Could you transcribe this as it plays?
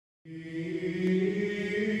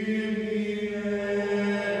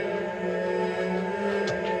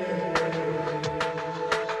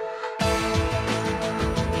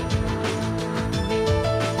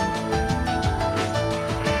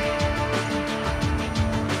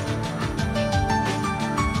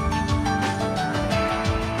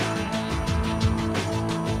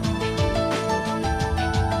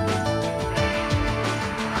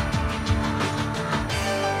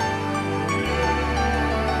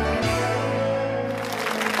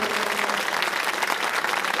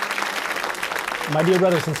My dear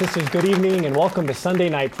brothers and sisters, good evening and welcome to Sunday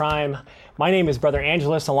Night Prime. My name is Brother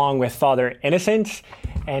Angelus along with Father Innocent,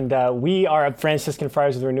 and we are Franciscan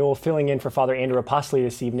Friars of the Renewal filling in for Father Andrew Apostoli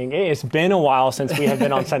this evening. It has been a while since we have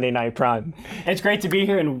been on Sunday Night Prime. It's great to be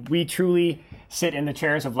here, and we truly sit in the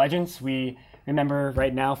chairs of legends. We remember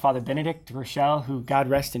right now Father Benedict Rochelle, who God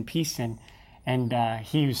rest in peace, and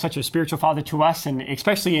he was such a spiritual father to us, and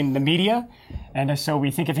especially in the media. And so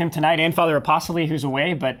we think of him tonight, and Father Apostoli, who's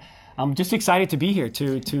away, but I'm just excited to be here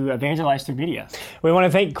to evangelize through media. We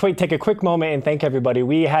want to take a quick moment and thank everybody.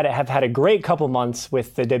 We have had a great couple months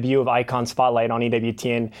with the debut of Icon Spotlight on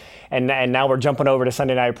EWTN, and now we're jumping over to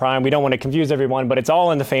Sunday Night Prime. We don't want to confuse everyone, but it's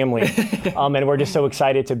all in the family. And we're just so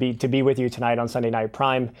excited to be with you tonight on Sunday Night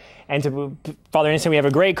Prime. And to Father Innocent, we have a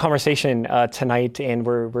great conversation tonight, and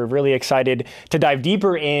we're really excited to dive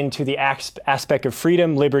deeper into the aspect of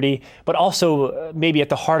freedom, liberty, but also maybe at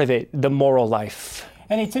the heart of it, the moral life.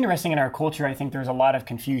 And it's interesting in our culture, I think there's a lot of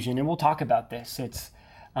confusion, and we'll talk about this. It's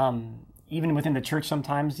even within the church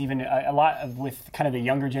sometimes, even a lot with kind of the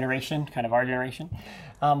younger generation, kind of our generation,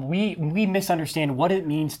 we misunderstand what it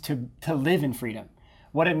means to live in freedom,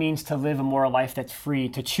 what it means to live a moral life that's free,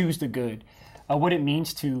 to choose the good, what it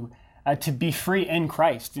means to be free in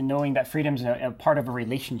Christ, and knowing that freedom is a part of a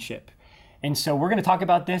relationship. And so we're going to talk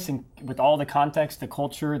about this and with all the context, the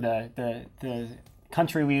culture, the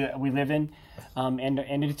country we live in, and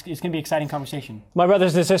it's going to be an exciting conversation. My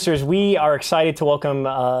brothers and sisters, we are excited to welcome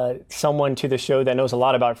someone to the show that knows a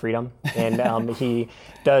lot about freedom, and he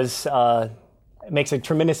makes a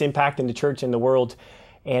tremendous impact in the church and the world,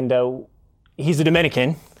 and he's a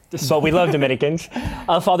Dominican. But we love Dominicans.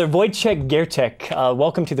 Father Wojciech Giertych,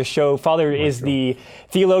 welcome to the show. Father is the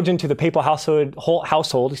theologian to the Papal Household,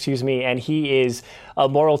 and he is a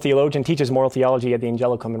moral theologian, teaches moral theology at the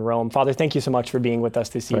Angelicum in Rome. Father, thank you so much for being with us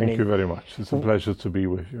this evening. Thank you very much. It's a pleasure to be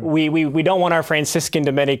with you. We don't want our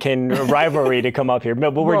Franciscan-Dominican rivalry to come up here,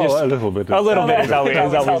 but we're just... a little bit. A little bit is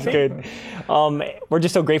always good. We're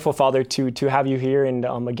just so grateful, Father, to have you here,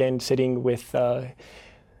 and again, sitting with...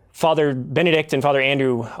 Father Benedict and Father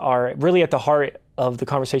Andrew are really at the heart of the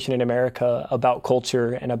conversation in America about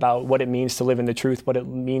culture and about what it means to live in the truth, what it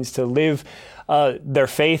means to live their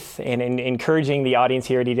faith, and encouraging the audience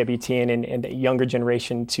here at EWTN and the younger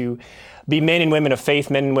generation to be men and women of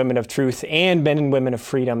faith, men and women of truth, and men and women of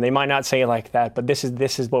freedom. They might not say it like that, but this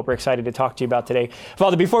is what we're excited to talk to you about today.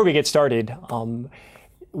 Father, before we get started,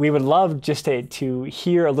 we would love just to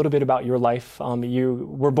hear a little bit about your life. You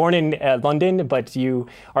were born in London, but you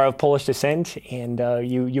are of Polish descent, and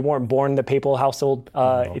you weren't born the Papal Household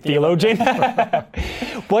theologian.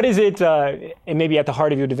 What is it, and maybe at the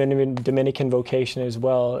heart of your Dominican vocation as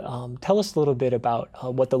well, tell us a little bit about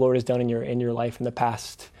what the Lord has done in your life in the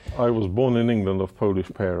past. I was born in England of Polish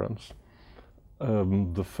parents.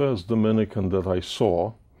 The first Dominican that I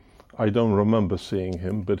saw, I don't remember seeing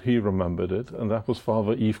him, but he remembered it, and that was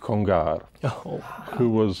Father Yves Congar,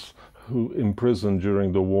 who imprisoned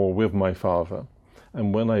during the war with my father.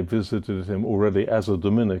 And when I visited him already as a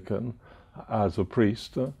Dominican, as a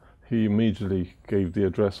priest, he immediately gave the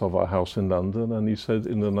address of our house in London, and he said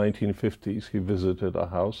in the 1950s he visited our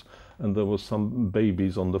house and there was some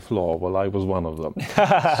babies on the floor. Well, I was one of them.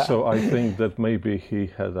 So I think that maybe he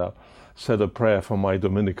had said a prayer for my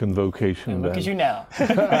Dominican vocation. Look at you now.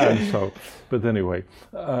 But anyway,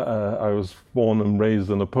 I was born and raised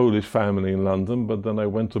in a Polish family in London, but then I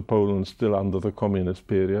went to Poland still under the communist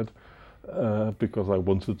period because I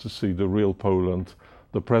wanted to see the real Poland,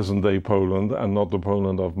 the present-day Poland, and not the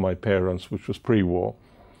Poland of my parents, which was pre-war.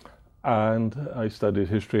 And I studied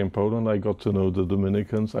history in Poland. I got to know the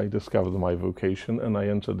Dominicans. I discovered my vocation, and I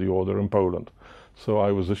entered the order in Poland. So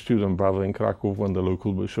I was a student brother in Kraków when the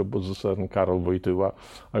local bishop was a certain Karol Wojtyła.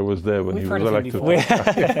 I was there when he was elected.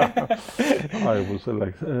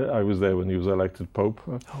 I was there when he was elected Pope.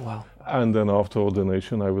 Oh, wow. And then after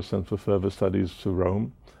ordination, I was sent for further studies to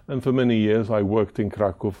Rome. And for many years, I worked in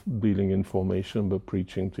Kraków, dealing in formation, but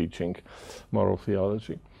preaching, teaching moral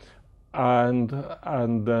theology. And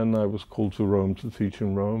then I was called to Rome to teach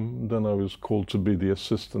in Rome. Then I was called to be the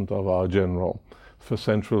assistant of our general. for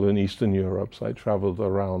Central and Eastern Europe. So I traveled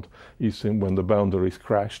around Eastern when the boundaries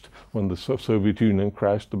crashed. When the Soviet Union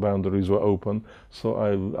crashed, the boundaries were open. So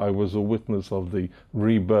I was a witness of the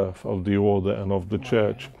rebirth of the order and of the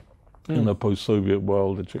church in the post-Soviet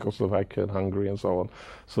world, in Czechoslovakia and Hungary and so on.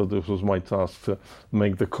 So this was my task, to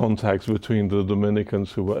make the contacts between the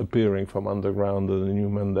Dominicans who were appearing from underground and the new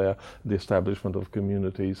men there, the establishment of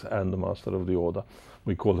communities, and the master of the order.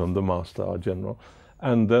 We call him the master, our general.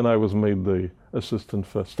 And then I was made the assistant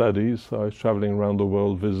for studies. So I was traveling around the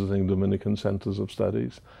world visiting Dominican centers of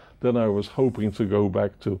studies. Then I was hoping to go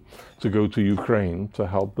back to go to Ukraine to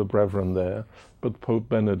help the brethren there. But Pope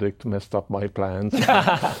Benedict messed up my plans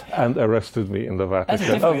and arrested me in the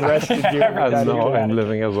Vatican. Arrested you. And now I'm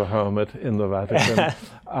living as a hermit in the Vatican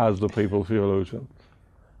as the papal theologian.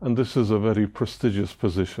 And this is a very prestigious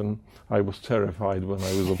position. I was terrified when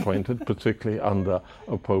I was appointed, particularly under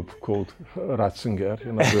a pope called Ratzinger,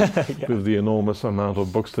 with the enormous amount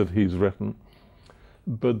of books that he's written.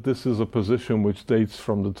 But this is a position which dates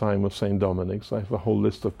from the time of St. Dominic. So I have a whole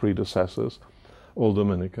list of predecessors, all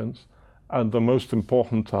Dominicans. And the most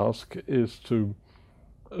important task is to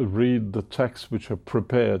read the texts which are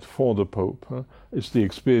prepared for the Pope. It's the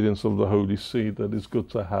experience of the Holy See that it's good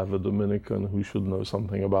to have a Dominican who should know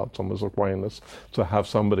something about Thomas Aquinas, to have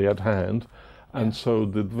somebody at hand. And so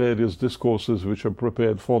the various discourses which are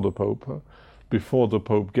prepared for the Pope, before the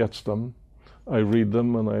Pope gets them, I read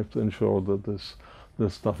them, and I have to ensure that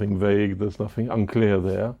there's nothing vague, there's nothing unclear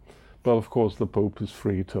there. But of course the Pope is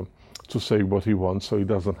free to say what he wants, so he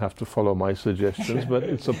doesn't have to follow my suggestions. But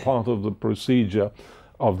it's a part of the procedure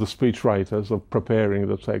of the speechwriters of preparing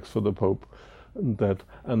the text for the Pope,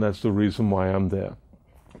 and that's the reason why I'm there.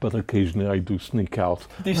 But occasionally I do sneak out.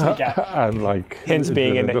 And like hence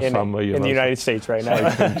being in the summer, in the United States right now.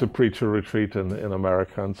 I came to preach a retreat in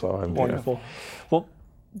America, and so I'm wonderful. Here. Well,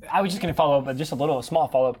 I was just going to follow up, just a small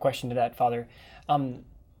follow-up question to that, Father.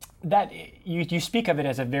 That you speak of it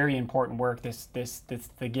as a very important work.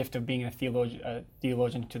 The gift of being a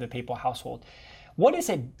theologian to the papal household. What is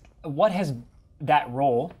it? What has that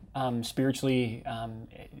role spiritually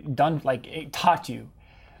done? Like it taught you?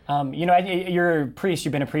 You're a priest.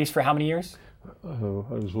 You've been a priest for how many years? I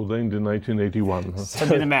was ordained in 1981. So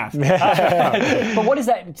do the math. But what has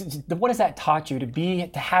that taught you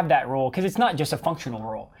to have that role? Because it's not just a functional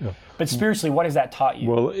role, but spiritually, what has that taught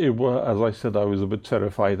you? Well, as I said, I was a bit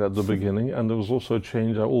terrified at the beginning, and there was also a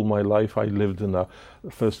change. All my life, I lived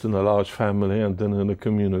first in a large family, and then in a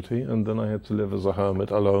community, and then I had to live as a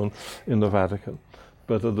hermit alone in the Vatican.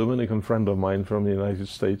 But a Dominican friend of mine from the United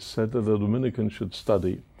States said that a Dominican should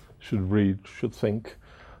study, should read, should think,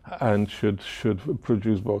 and should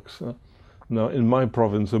produce books. Now, in my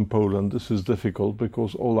province in Poland, this is difficult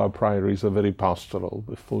because all our priories are very pastoral,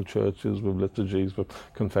 with full churches, with liturgies, with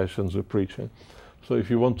confessions, with preaching. So if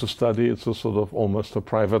you want to study, it's a sort of almost a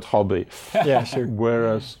private hobby. Yeah, sure.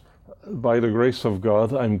 Whereas, by the grace of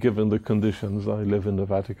God, I'm given the conditions. I live in the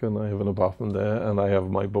Vatican, I have an apartment there, and I have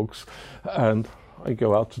my books, and I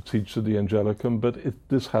go out to teach at the Angelicum, but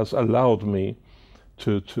this has allowed me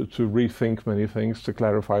to rethink many things, to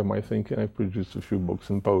clarify my thinking. I produced a few books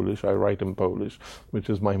in Polish. I write in Polish, which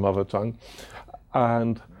is my mother tongue.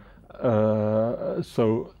 And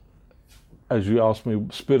so, as you asked me,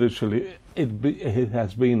 spiritually, it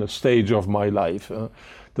has been a stage of my life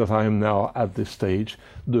that I am now at this stage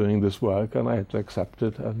doing this work, and I have to accept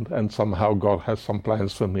it, and somehow God has some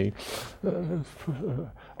plans for me.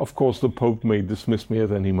 Of course, the Pope may dismiss me at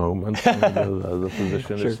any moment, the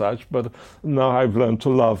position is such, but now I've learned to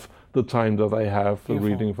love the time that I have for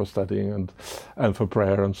reading, for studying, and for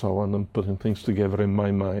prayer and so on, and putting things together in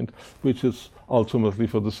my mind, which is ultimately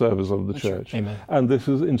for the service of the Church. Amen. And this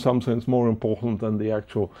is in some sense more important than the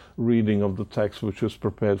actual reading of the text which was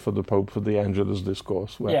prepared for the Pope for the Angelus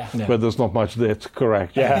discourse, where there's not much there to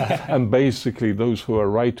correct. And basically those who are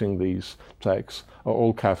writing these texts are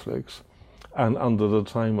all Catholics. And under the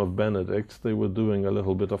time of Benedict, they were doing a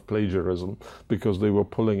little bit of plagiarism because they were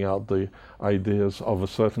pulling out the ideas of a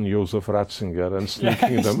certain Joseph Ratzinger and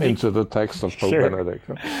sneaking them into the text of Pope Benedict.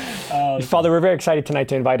 Father, we're very excited tonight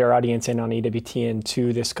to invite our audience in on EWTN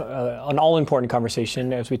to this an all-important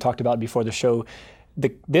conversation, as we talked about before the show.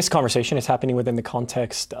 This conversation is happening within the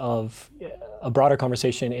context of a broader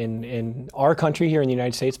conversation in our country here in the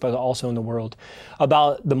United States, but also in the world,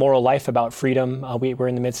 about the moral life, about freedom. We're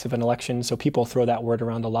in the midst of an election, so people throw that word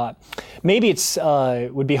around a lot. Maybe it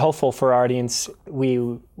would be helpful for our audience.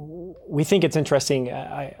 We think it's interesting.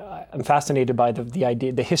 I'm fascinated by the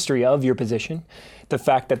idea, the history of your position, the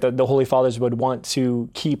fact that the Holy Fathers would want to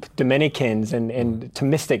keep Dominicans and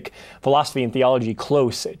Thomistic philosophy and theology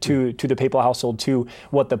close to the papal household, to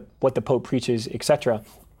what the Pope preaches, etc.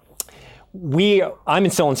 I'm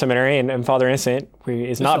still in seminary, and Father Innocent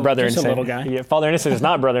is not Brother Innocent. Little guy. Yeah, Father Innocent is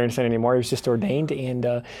not Brother Innocent anymore. He was just ordained.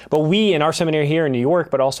 But we in our seminary here in New York,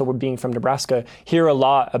 but also we're being from Nebraska, hear a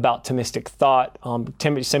lot about Thomistic thought.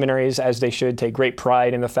 Seminaries, as they should, take great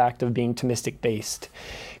pride in the fact of being Thomistic based.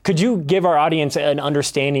 Could you give our audience an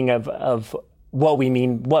understanding of what we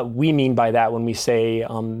mean by that when we say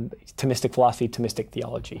Thomistic philosophy, Thomistic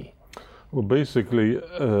theology? Well, basically,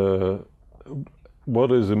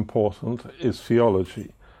 what is important is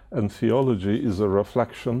theology, and theology is a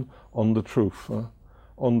reflection on the truth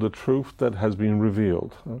that has been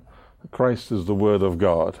revealed. Christ is the Word of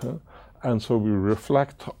God, and so we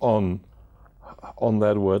reflect on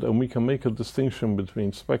that word, and we can make a distinction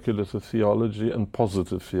between speculative theology and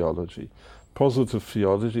positive theology. Positive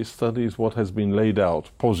theology studies what has been laid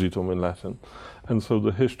out, positum in Latin. And so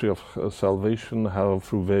the history of salvation, how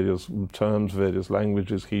through various terms, various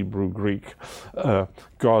languages, Hebrew, Greek,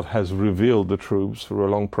 God has revealed the truths through a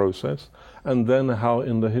long process. And then how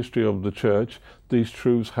in the history of the Church, these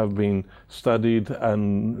truths have been studied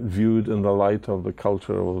and viewed in the light of the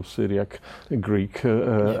culture of Syriac, Greek,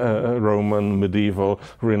 Roman, medieval,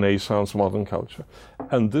 Renaissance, modern culture.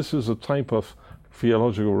 And this is a type of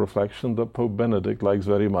theological reflection that Pope Benedict likes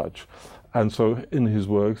very much. And so in his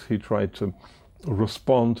works he tried to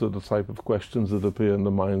respond to the type of questions that appear in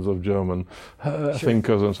the minds of German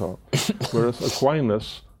thinkers and so on. Whereas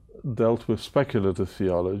Aquinas dealt with speculative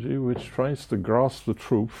theology, which tries to grasp the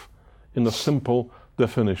truth in a simple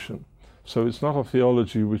definition. So it's not a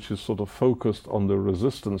theology which is sort of focused on the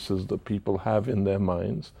resistances that people have in their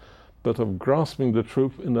minds, but of grasping the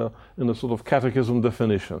truth in a sort of catechism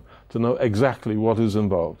definition, to know exactly what is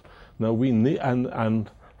involved. Now we need, and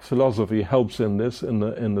philosophy helps in this, in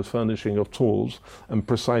the furnishing of tools and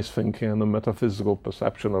precise thinking and a metaphysical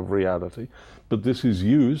perception of reality. But this is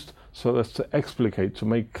used so as to explicate, to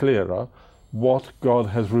make clearer what God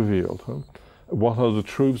has revealed. What are the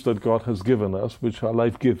truths that God has given us, which are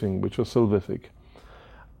life-giving, which are salvific.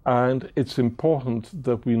 And it's important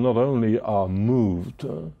that we not only are moved,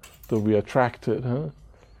 that we are attracted,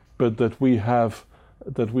 but that we have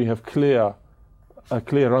a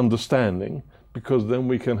clear understanding, because then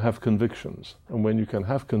we can have convictions. And when you can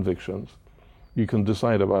have convictions, you can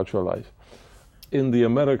decide about your life. In the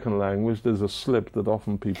American language, there's a slip that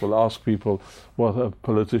often people ask people, what are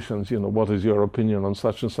politicians, what is your opinion on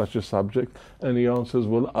such and such a subject? And he answers,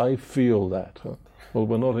 well, I feel that. Well,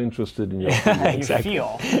 we're not interested in your opinion. You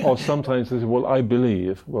feel. Or sometimes they say, well, I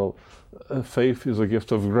believe. Well, faith is a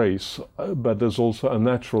gift of grace, but there's also a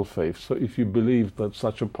natural faith. So if you believe that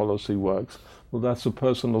such a policy works, well, that's a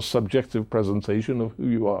personal, subjective presentation of who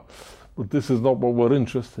you are. But this is not what we're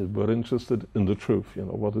interested in. We're interested in the truth,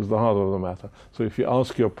 what is the heart of the matter. So if you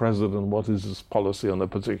ask your president what is his policy on a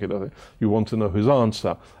particular thing, you want to know his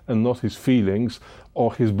answer, and not his feelings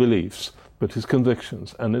or his beliefs, but his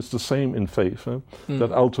convictions. And it's the same in faith,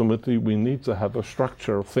 that ultimately we need to have a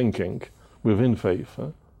structure of thinking within faith,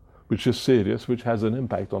 which is serious, which has an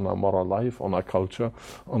impact on our moral life, on our culture,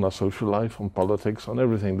 on our social life, on politics, on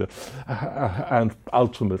everything, and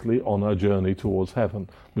ultimately on our journey towards heaven,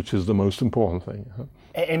 which is the most important thing.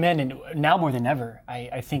 Amen. And now more than ever,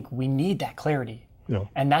 I think we need that clarity. Yeah.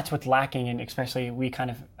 And that's what's lacking, and especially we kind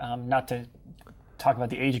of, not to talk about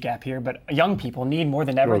the age gap here, but young people need more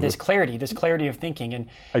than ever this clarity of thinking. And,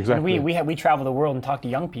 exactly. and we travel the world and talk to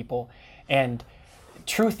young people, and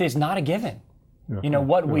truth is not a given.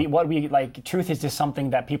 What we like, truth is just something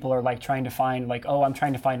that people are like trying to find, like, oh, I'm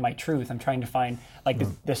trying to find my truth. I'm trying to find like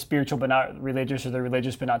the spiritual but not religious, or the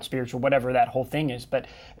religious but not spiritual, whatever that whole thing is. But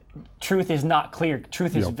truth is not clear.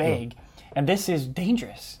 Truth is vague. And this is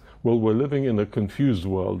dangerous. Well, we're living in a confused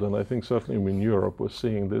world, and I think certainly in Europe we're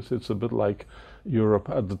seeing this. It's a bit like Europe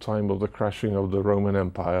at the time of the crashing of the Roman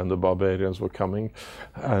Empire, and the barbarians were coming,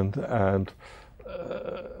 and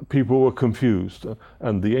people were confused,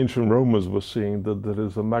 and the ancient Romans were seeing that there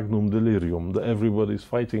is a magnum delirium, that everybody's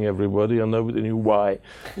fighting everybody and nobody knew why.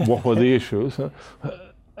 What were the issues?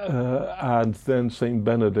 And then Saint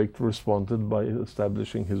Benedict responded by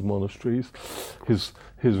establishing his monasteries, his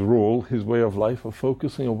rule, his way of life of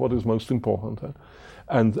focusing on what is most important.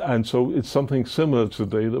 And so it's something similar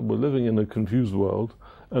today, that we're living in a confused world,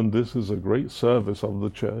 and this is a great service of the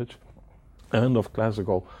Church and of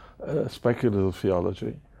classical speculative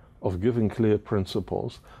theology, of giving clear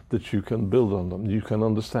principles that you can build on them. You can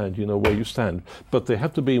understand, you know, where you stand. But they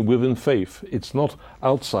have to be within faith. It's not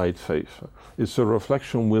outside faith. It's a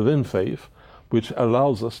reflection within faith, which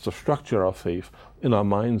allows us to structure our faith in our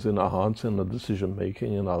minds, in our hearts, in the decision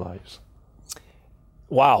making in our lives.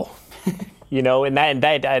 Wow. You know, and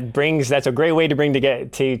that's a great way to bring to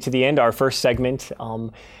the end our first segment.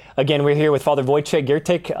 Again, we're here with Father Wojciech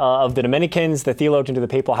Giertych of the Dominicans, the Theologian to the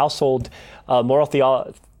Papal Household, moral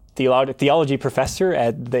theology professor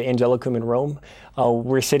at the Angelicum in Rome.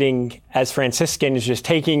 We're sitting as Franciscans, just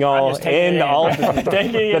taking all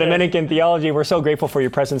the Dominican theology. We're so grateful for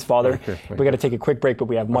your presence, Father. Okay, we got to take a quick break, but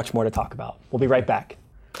we have much more to talk about. We'll be right back.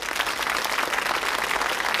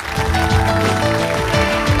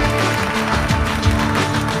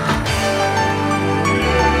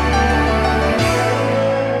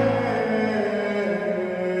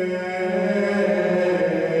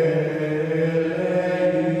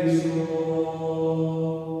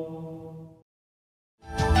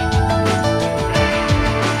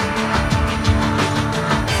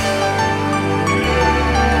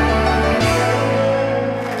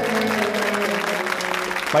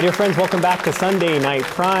 My dear friends, welcome back to Sunday Night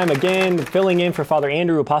Prime. Again, filling in for Father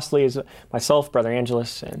Andrew. Apostoli is myself, Brother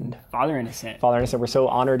Angelus, and Father Innocent. Father Innocent. We're so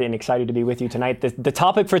honored and excited to be with you tonight. The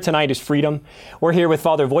topic for tonight is freedom. We're here with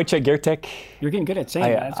Father Wojciech Giertych. You're getting good at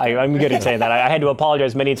saying that. I'm good at saying that. I had to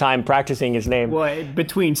apologize many times practicing his name. Well,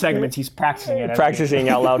 between segments, he's practicing it. Practicing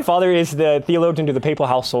out loud. Father is the Theologian to the Papal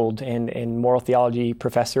Household and moral theology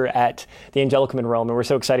professor at the Angelicum in Rome. And we're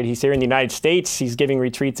so excited he's here in the United States. He's giving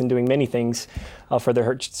retreats and doing many things for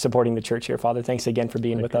supporting the church here. Father, thanks again for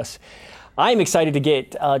being with us. I'm excited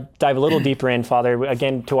to dive a little deeper in, Father,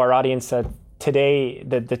 again, to our audience. Today,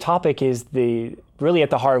 the topic is really at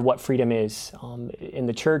the heart of what freedom is in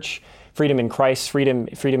the church, freedom in Christ, freedom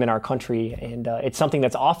in our country. And it's something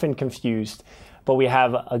that's often confused, but we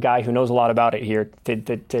have a guy who knows a lot about it here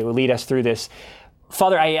to lead us through this.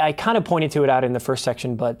 Father, I kind of pointed to it out in the first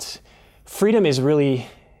section, but freedom is really,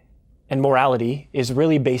 and morality is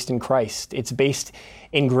really based in Christ. It's based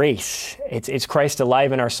in grace. It's Christ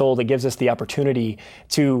alive in our soul that gives us the opportunity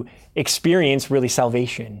to experience really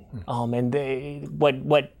salvation.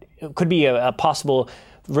 What could be a possible,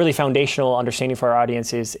 really foundational understanding for our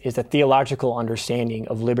audience is a theological understanding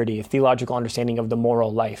of liberty, a theological understanding of the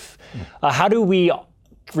moral life. How do we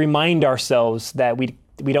remind ourselves that we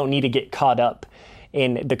don't need to get caught up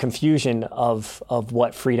in the confusion of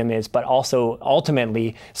what freedom is, but also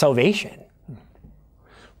ultimately salvation?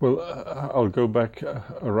 Well, I'll go back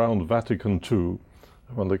around Vatican II,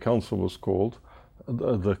 when the council was called.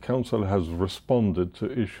 The council has responded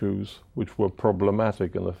to issues which were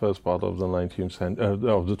problematic in the first part of the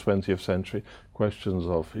 20th century, questions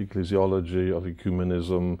of ecclesiology, of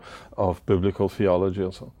ecumenism, of biblical theology,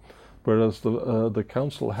 and so on. Whereas the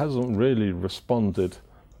council hasn't really responded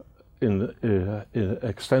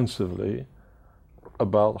extensively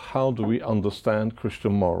about how do we understand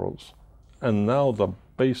Christian morals. And now the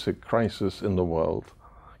basic crisis in the world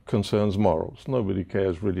concerns morals. Nobody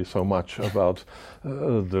cares really so much about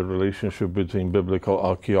the relationship between biblical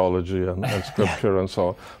archaeology and scripture and so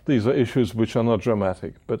on. These are issues which are not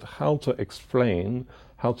dramatic, but how to explain,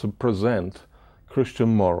 how to present Christian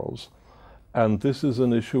morals. And this is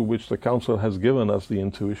an issue which the Council has given us the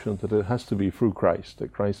intuition that it has to be through Christ,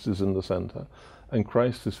 that Christ is in the center. And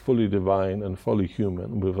Christ is fully divine and fully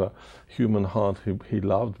human, with a human heart he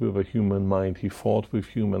loved, with a human mind he fought, with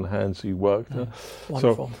human hands he worked.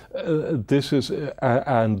 Wonderful. So this is,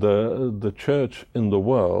 and the church in the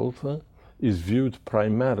world is viewed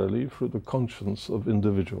primarily through the conscience of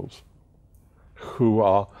individuals who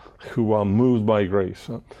are moved by grace.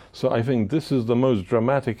 So I think this is the most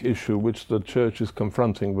dramatic issue which the church is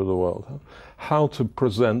confronting with the world. How to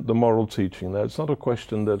present the moral teaching. Now, it's not a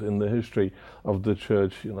question that in the history of the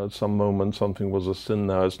church, at some moment something was a sin,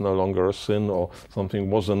 now it's no longer a sin, or something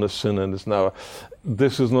wasn't a sin and it's now.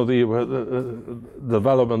 This is not the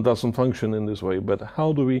development doesn't function in this way. But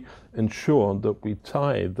how do we ensure that we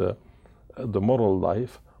tie the moral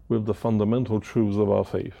life with the fundamental truths of our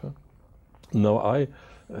faith? Now, I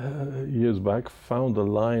years back found a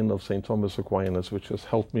line of St. Thomas Aquinas which has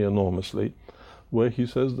helped me enormously, where he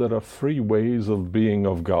says there are three ways of being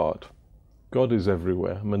of God. God is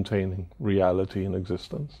everywhere, maintaining reality in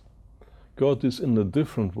existence. God is in a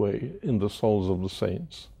different way in the souls of the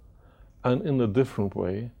saints, and in a different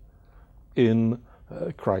way in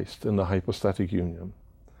Christ, in the hypostatic union.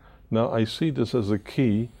 Now, I see this as a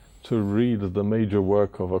key to read the major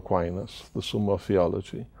work of Aquinas, the Summa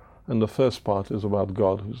Theology. And the first part is about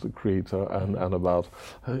God, who's the creator, and about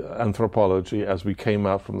anthropology as we came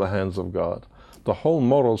out from the hands of God. The whole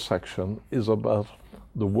moral section is about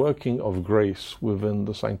the working of grace within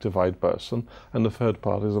the sanctified person, and the third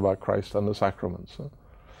part is about Christ and the sacraments.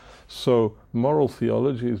 So moral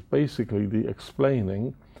theology is basically the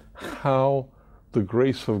explaining how the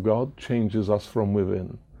grace of God changes us from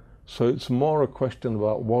within. So it's more a question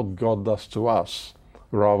about what God does to us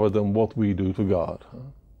rather than what we do to God.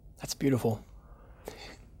 That's beautiful.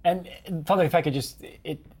 And Father, if I could just,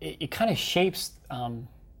 it kind of shapes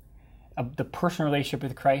the personal relationship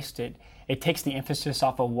with Christ. It takes the emphasis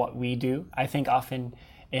off of what we do. I think often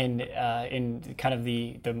in kind of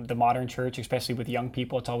the modern church, especially with young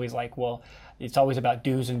people, it's always like, well, it's always about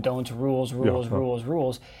do's and don'ts, rules.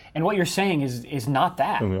 And what you're saying is not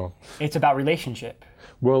that. Yeah. It's about relationship.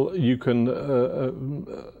 Well, you can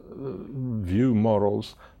view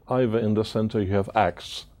morals either in the center you have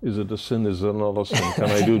acts. Is it a sin? Is it not a sin?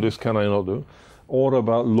 Can I do this? Can I not do? Or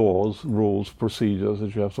about laws, rules, procedures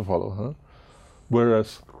that you have to follow.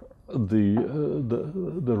 Whereas the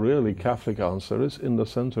really Catholic answer is in the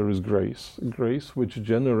center is grace. Grace which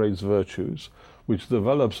generates virtues, which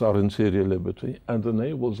develops our interior liberty and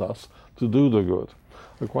enables us to do the good.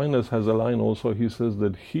 Aquinas has a line also, he says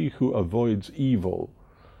that he who avoids evil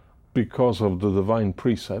because of the divine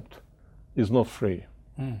precept is not free.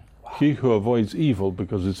 Wow. He who avoids evil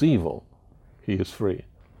because it's evil, he is free.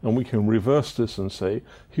 And we can reverse this and say,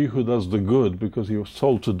 he who does the good because he was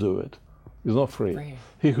told to do it is not free.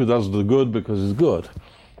 He who does the good because it's good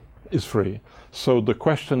is free. So the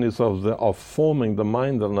question is of forming the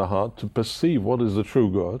mind and the heart to perceive what is the true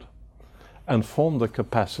good and form the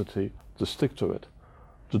capacity to stick to it,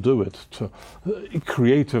 to do it, to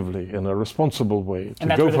creatively in a responsible way. And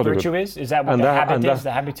that's where the virtue is? Is that what the habit is?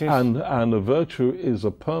 The habitus? And the virtue is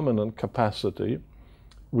a permanent capacity.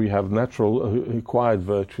 We have natural acquired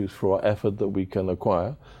virtues through our effort that we can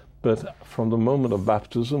acquire, but from the moment of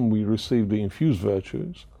baptism we receive the infused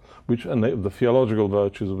virtues, which the theological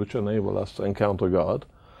virtues which enable us to encounter God,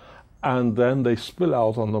 and then they spill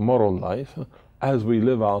out on the moral life as we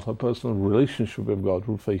live out a personal relationship with God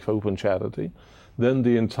through faith, hope and charity. Then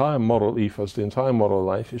the entire moral ethos, the entire moral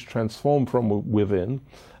life is transformed from within,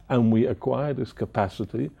 and we acquire this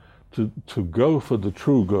capacity to go for the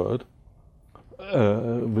true good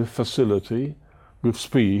with facility, with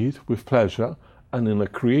speed, with pleasure, and in a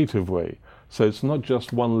creative way. So it's not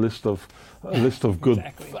just one list of good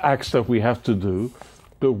acts that we have to do,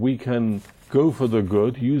 but we can go for the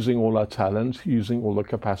good using all our talents, using all the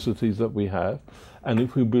capacities that we have. And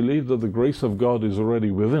if we believe that the grace of God is already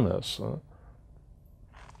within us,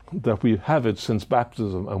 that we have it since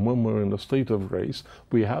baptism, and when we're in a state of grace,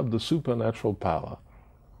 we have the supernatural power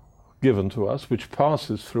given to us, which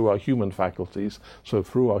passes through our human faculties, so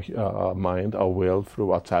through our mind, our will, through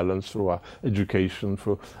our talents, through our education,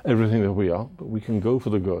 through everything that we are, but we can go for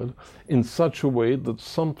the good in such a way that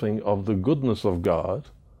something of the goodness of God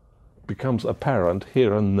becomes apparent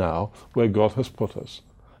here and now where God has put us.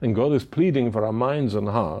 And God is pleading for our minds and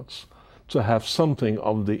hearts to have something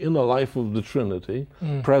of the inner life of the Trinity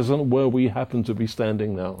present where we happen to be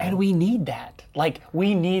standing now. And we need that.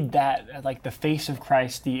 We need that, like the face of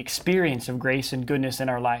Christ, the experience of grace and goodness in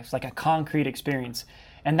our lives, like a concrete experience.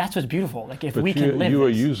 And that's what's beautiful. Like if we can live you are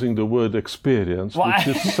this. using the word experience, which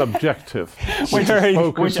is subjective. which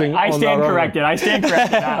I stand corrected.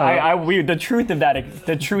 The truth of that,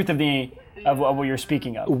 the truth of what you're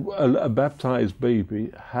speaking of. A baptized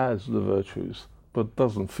baby has the virtues, but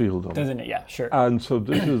doesn't feel them. Doesn't it? Yeah, sure. And so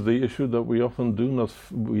this is the issue that we often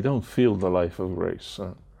we don't feel the life of grace.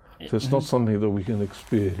 So it's not something that we can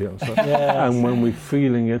experience. And when we're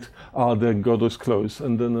feeling it, then God is close.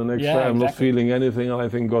 And then the next day I'm not feeling anything and I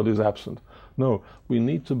think God is absent. No, we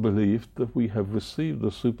need to believe that we have received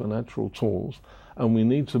the supernatural tools, and we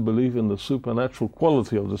need to believe in the supernatural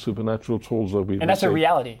quality of the supernatural tools that we've received. And that's a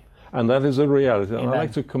reality. And that is a reality. And Amen. I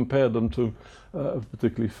like to compare them to,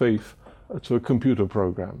 particularly faith, to a computer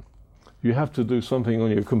program. You have to do something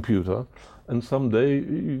on your computer, and someday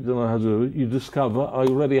you don't know how to do it. You discover I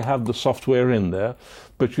already have the software in there,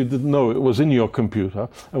 but you didn't know it was in your computer.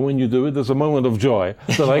 And when you do it, there's a moment of joy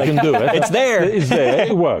that I can do it. It's there. It's there.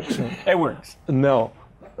 It works. It works. Now,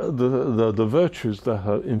 the virtues that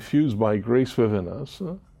are infused by grace within us,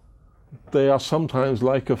 they are sometimes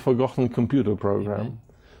like a forgotten computer program, Amen.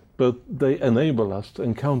 but they enable us to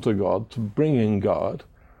encounter God, to bring in God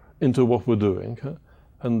into what we're doing.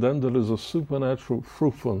 And then there is a supernatural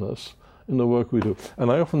fruitfulness in the work we do.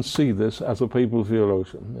 And I often see this as a papal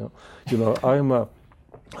theologian.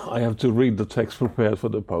 I have to read the text prepared for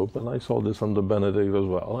the Pope, and I saw this under Benedict as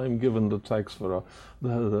well. I'm given the text for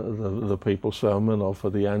the papal sermon or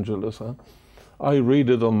for the Angelus. I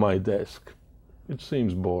read it on my desk. It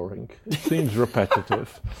seems boring. It seems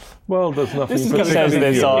repetitive. Well, there's nothing This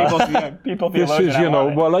particularly People This is,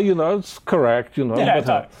 it's correct,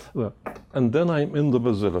 Yeah, and then I'm in the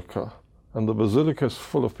basilica, and the basilica is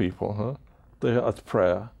full of people, They are at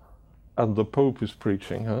prayer, and the Pope is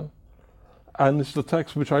preaching, and it's the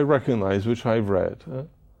text which I recognize, which I've read.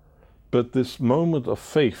 But this moment of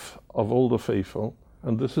faith of all the faithful,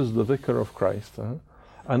 and this is the Vicar of Christ,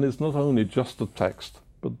 and it's not only just the text,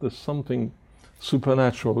 but there's something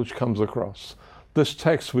supernatural which comes across. This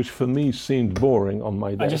text, which for me seemed boring on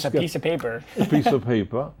my desk. Just a piece of paper. A piece of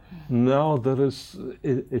paper. Now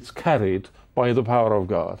it's carried by the power of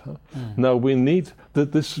God. Now we need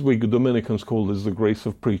that. This week Dominicans call this the grace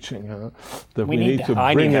of preaching. That we need to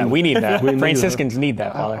bring in. We need that. Franciscans need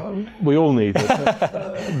that, Father. We all need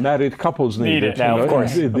it. Married couples need it. Now, of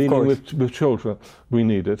course. Dealing with children, we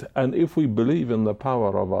need it. And if we believe in the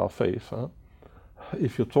power of our faith,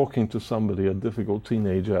 if you're talking to somebody, a difficult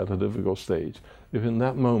teenager at a difficult stage, if in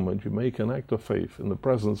that moment you make an act of faith in the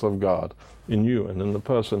presence of God, in you and in the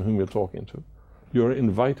person whom you're talking to, you're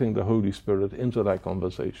inviting the Holy Spirit into that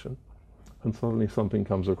conversation, and suddenly something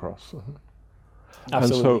comes across.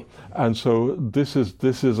 Absolutely. And so this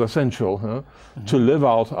is essential, to live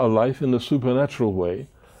out our life in a supernatural way,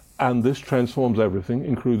 and this transforms everything,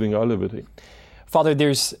 including our liberty. Father,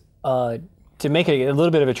 there's to make a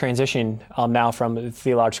little bit of a transition now from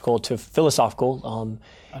theological to philosophical.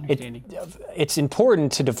 It's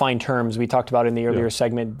important to define terms. We talked about in the earlier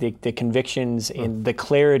segment the convictions and the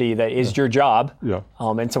clarity that is your job. Yeah.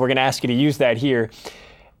 And so we're going to ask you to use that here.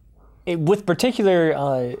 With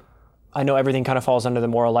particular, I know everything kind of falls under the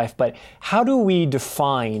moral life, but how do we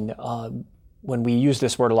define, when we use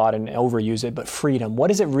this word a lot and overuse it, but freedom? What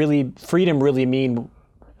does freedom really mean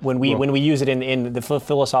when we use it in the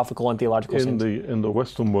philosophical and theological sense? In the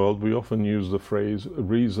Western world, we often use the phrase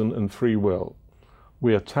reason and free will.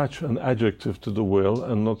 We attach an adjective to the will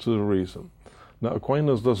and not to the reason. Now,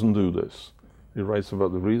 Aquinas doesn't do this. He writes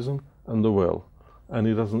about the reason and the will. And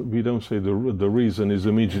we don't say the reason is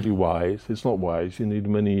immediately wise. It's not wise. You need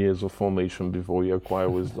many years of formation before you acquire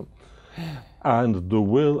wisdom. And the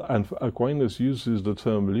will, and Aquinas uses the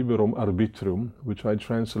term liberum arbitrum, which I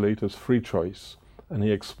translate as free choice. And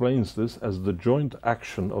he explains this as the joint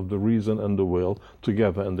action of the reason and the will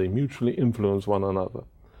together, and they mutually influence one another.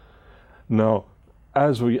 Now,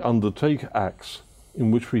 as we undertake acts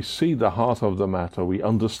in which we see the heart of the matter, we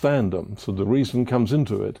understand them, so the reason comes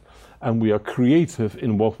into it, and we are creative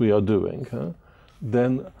in what we are doing,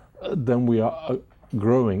 then we are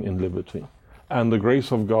growing in liberty. And the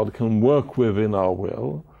grace of God can work within our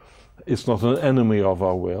will. It's not an enemy of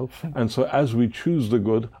our will. And so as we choose the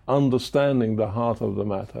good, understanding the heart of the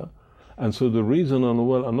matter, and so the reason and the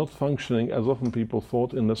will are not functioning, as often people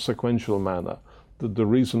thought, in a sequential manner. That the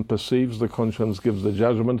reason perceives, the conscience gives the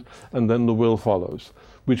judgment, and then the will follows,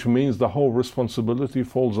 which means the whole responsibility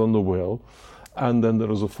falls on the will, and then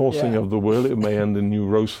there is a forcing of the will. It may end in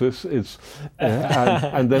neurosis.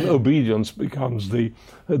 And then obedience becomes the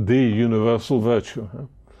universal virtue.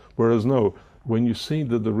 Whereas no, when you see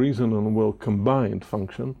that the reason and the will combined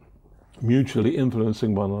function, mutually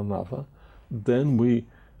influencing one another, then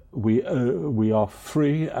we are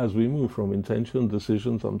free as we move from intention,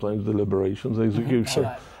 decision, sometimes deliberations, execution.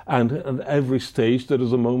 And at every stage there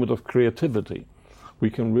is a moment of creativity. We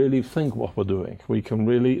can really think what we're doing. We can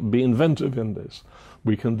really be inventive in this.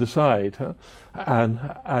 We can decide.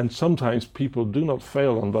 And sometimes people do not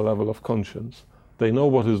fail on the level of conscience. They know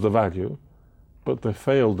what is the value, but they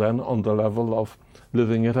fail then on the level of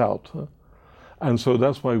living it out. And so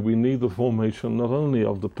that's why we need the formation not only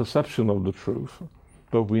of the perception of the truth,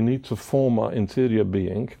 but we need to form our interior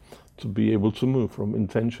being to be able to move from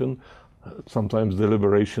intention, sometimes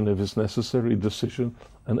deliberation if it's necessary, decision,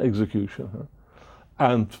 and execution.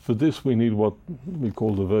 And for this we need what we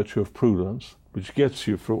call the virtue of prudence, which gets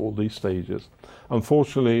you through all these stages.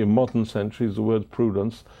 Unfortunately, in modern centuries, the word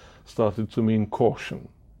prudence started to mean caution,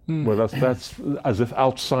 whereas that's as if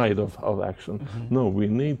outside of action. No, we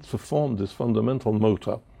need to form this fundamental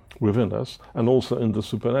motor within us, and also in the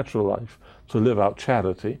supernatural life, to live out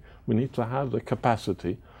charity. We need to have the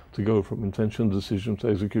capacity to go from intention, decision to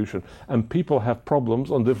execution. And people have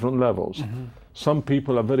problems on different levels. Some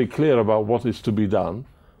people are very clear about what is to be done,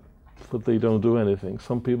 but they don't do anything.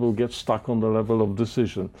 Some people get stuck on the level of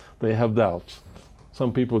decision. They have doubts.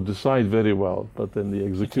 Some people decide very well, but then the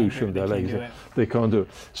execution, they're lazy. They can't do it.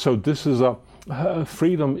 So this is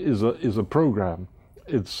freedom is a program.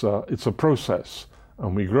 It's a process,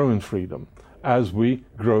 and we grow in freedom as we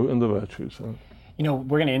grow in the virtues. You know,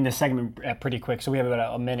 we're going to end this segment pretty quick, so we have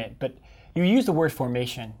about a minute. But You use the word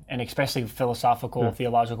formation, and especially philosophical,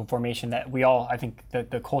 theological formation that we all, I think,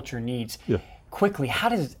 the culture needs. Yeah. Quickly,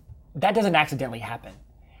 that doesn't accidentally happen.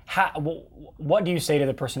 What do you say to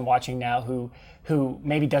the person watching now who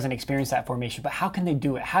maybe doesn't experience that formation, but how can they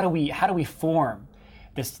do it? How do we form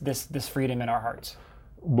this freedom in our hearts?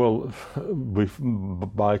 Well,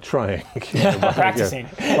 by trying, by practicing.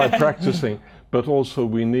 By practicing, but also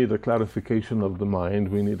we need a clarification of the mind.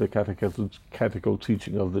 We need a catechetical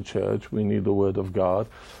teaching of the church. We need the Word of God.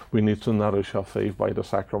 We need to nourish our faith by the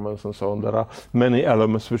sacraments and so on. There are many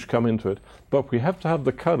elements which come into it, but we have to have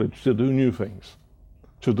the courage to do new things,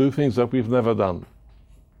 to do things that we've never done.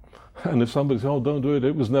 And if somebody says, "Oh, don't do it,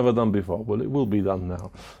 it was never done before," well, it will be done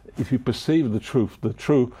now. If you perceive the truth,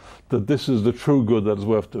 that this is the true good that is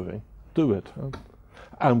worth doing, do it.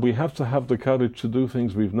 And we have to have the courage to do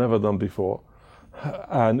things we've never done before.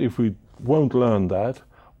 And if we won't learn that,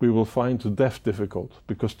 we will find death difficult,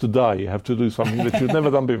 because to die you have to do something that you've never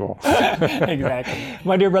done before. Exactly.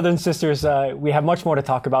 My dear brothers and sisters, we have much more to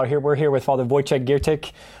talk about here. We're here with Father Wojciech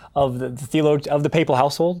Giertych of the Papal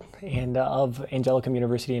Household and of Angelicum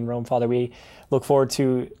University in Rome. Father, we look forward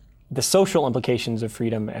to the social implications of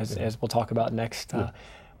freedom as we'll talk about next.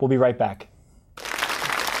 We'll be right back.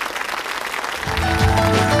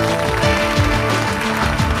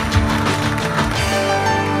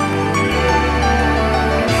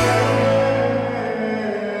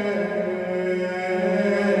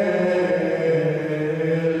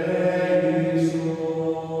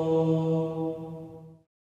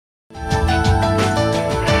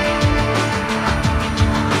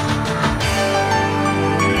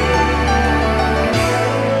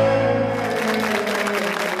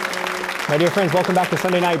 My dear friends, welcome back to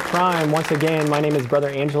Sunday Night Prime. Once again, my name is Brother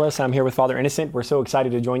Angelus. I'm here with Father Innocent. We're so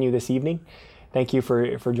excited to join you this evening. Thank you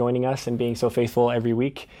for joining us and being so faithful every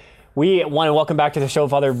week. We want to welcome back to the show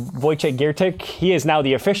Father Wojciech Giertych. He is now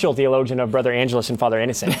the official theologian of Brother Angelus and Father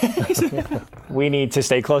Innocent. We need to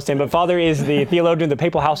stay close to him. But Father is the theologian of the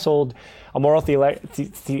Papal Household, a moral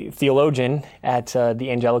theologian at the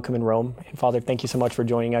Angelicum in Rome. And Father, thank you so much for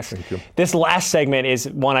joining us. Thank you. This last segment is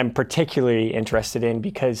one I'm particularly interested in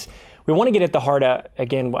because we want to get at the heart of,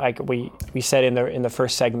 again, like we said in the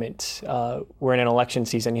first segment, we're in an election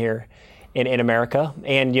season here in America,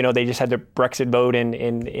 and they just had the Brexit vote in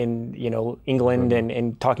England,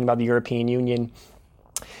 and talking about the European Union.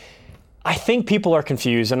 I think people are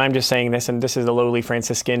confused, and I'm just saying this, and this is a lowly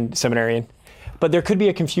Franciscan seminarian, but there could be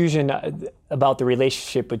a confusion about the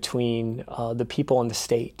relationship between the people and the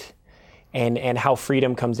state. And how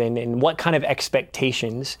freedom comes in, and what kind of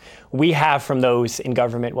expectations we have from those in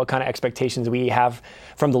government, what kind of expectations we have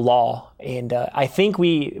from the law. And I think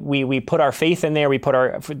we put our faith in there, we put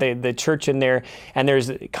the church in there, and there's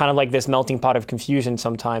kind of like this melting pot of confusion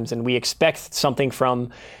sometimes, and we expect something from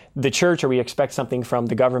the church or we expect something from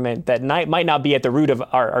the government that might not be at the root of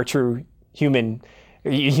our true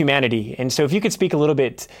humanity. And so if you could speak a little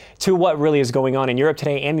bit to what really is going on in Europe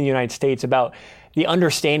today and the United States about the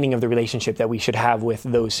understanding of the relationship that we should have with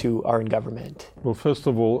those who are in government. Well, first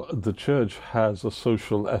of all, the Church has a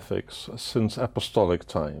social ethics since apostolic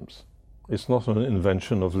times. It's not an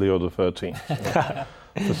invention of Leo XIII.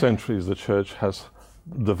 For centuries, the Church has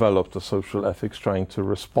developed a social ethics trying to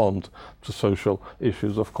respond to social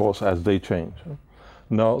issues, of course, as they change.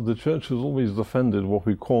 Now, the Church has always defended what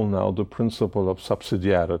we call now the principle of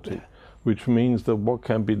subsidiarity, which means that what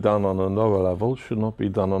can be done on a lower level should not be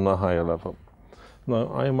done on a higher level.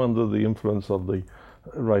 Now, I am under the influence of the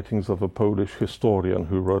writings of a Polish historian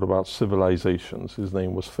who wrote about civilizations. His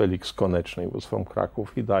name was Felix Koneczny. He was from Kraków.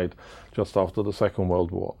 He died just after the Second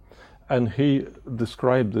World War. And he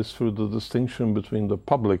described this through the distinction between the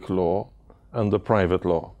public law and the private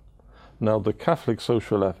law. Now, the Catholic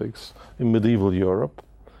social ethics in medieval Europe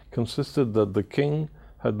consisted that the king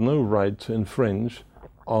had no right to infringe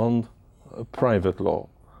on private law.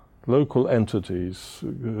 Local entities,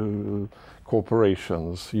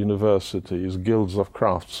 corporations, universities, guilds of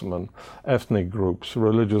craftsmen, ethnic groups,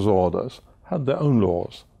 religious orders had their own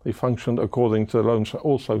laws. They functioned according to their own,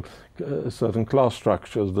 also certain class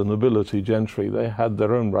structures, the nobility, gentry, they had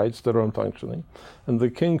their own rights, their own functioning. And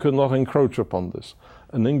the king could not encroach upon this.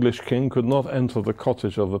 An English king could not enter the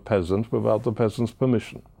cottage of a peasant without the peasant's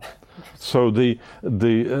permission. So the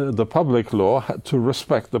public law had to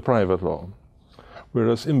respect the private law.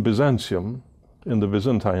 Whereas in Byzantium, in the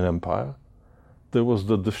Byzantine Empire, there was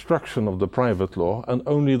the destruction of the private law and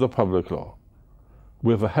only the public law,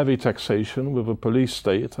 with a heavy taxation, with a police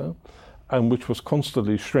state, and which was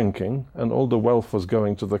constantly shrinking, and all the wealth was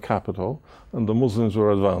going to the capital, and the Muslims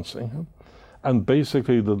were advancing, and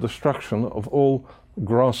basically the destruction of all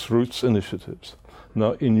grassroots initiatives.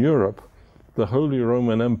 Now, in Europe, the Holy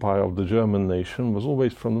Roman Empire of the German nation was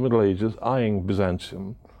always, from the Middle Ages, eyeing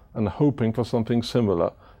Byzantium and hoping for something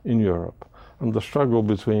similar in Europe. And the struggle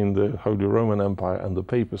between the Holy Roman Empire and the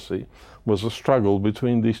papacy was a struggle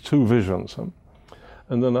between these two visions.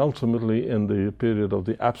 And then ultimately, in the period of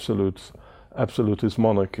the absolutist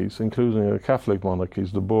monarchies, including the Catholic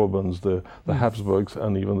monarchies, the Bourbons, the Habsburgs,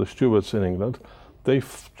 and even the Stuarts in England, they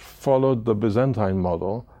followed the Byzantine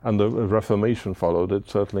model, and the Reformation followed it,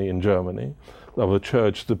 certainly in Germany, of a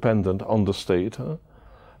church dependent on the state,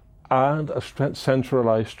 and a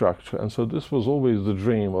centralized structure. And so this was always the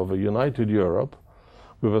dream of a united Europe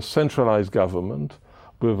with a centralized government,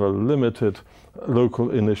 with a limited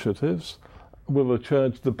local initiatives, with a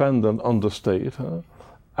church dependent on the state,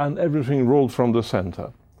 and everything ruled from the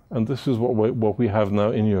center. And this is what we have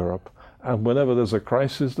now in Europe. And whenever there's a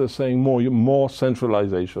crisis, they're saying more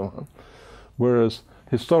centralization. Whereas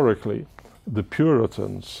historically, the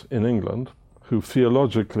Puritans in England, who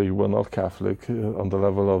theologically were not Catholic on the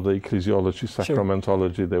level of the ecclesiology,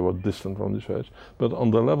 sacramentology, they were distant from the church, but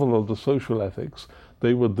on the level of the social ethics,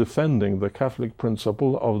 they were defending the Catholic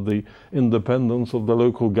principle of the independence of the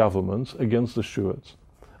local governments against the Stuarts.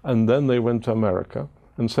 And then they went to America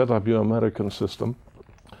and set up your American system,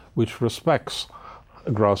 which respects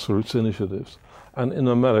grassroots initiatives. And in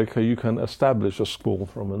America, you can establish a school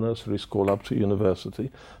from a nursery school up to university,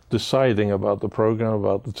 deciding about the program,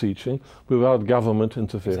 about the teaching, without government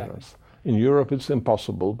interference. Exactly. In Europe, it's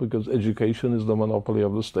impossible because education is the monopoly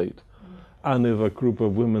of the state. And if a group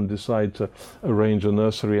of women decide to arrange a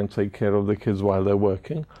nursery and take care of the kids while they're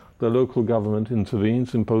working, the local government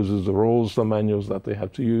intervenes, imposes the rules, the manuals that they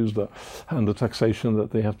have to use, and the taxation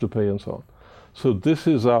that they have to pay, and so on. So this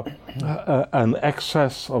is an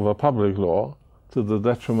excess of a public law to the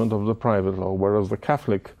detriment of the private law, whereas the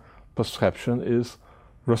Catholic perception is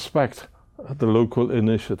respect the local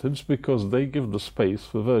initiatives because they give the space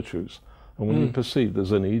for virtues. And when you perceive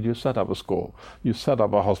there's a need, you set up a school, you set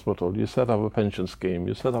up a hospital, you set up a pension scheme,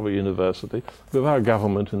 you set up a university without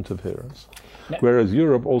government interference. No. Whereas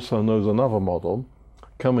Europe also knows another model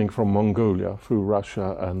coming from Mongolia through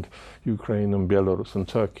Russia and Ukraine and Belarus and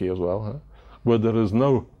Turkey as well, where there is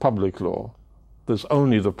no public law, there's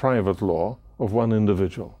only the private law of one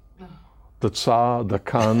individual. The Tsar, the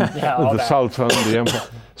Khan, the Sultan, the Emperor.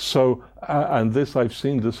 So, and this, I've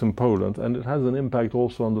seen this in Poland, and it has an impact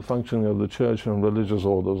also on the functioning of the church and religious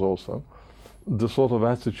orders also. The sort of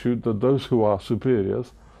attitude that those who are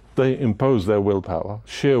superiors, they impose their willpower,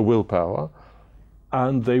 sheer willpower,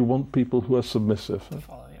 and they want people who are submissive.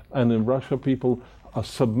 And in Russia, people are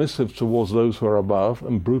submissive towards those who are above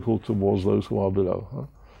and brutal towards those who are below.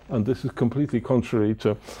 And this is completely contrary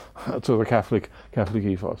to the Catholic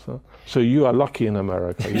ethos. So you are lucky in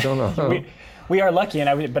America. You don't know. we are lucky,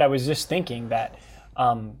 but I was just thinking that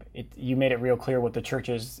you made it real clear what the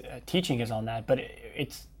church's teaching is on that. But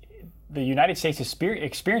it's the United States is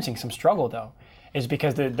experiencing some struggle, though, is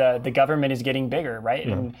because the government is getting bigger, right?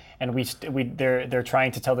 Yeah. And they're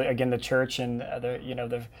trying to tell the church and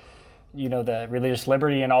the religious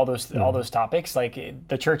liberty and all those topics, like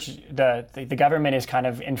the church, the government is kind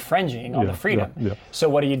of infringing on the freedom. Yeah. So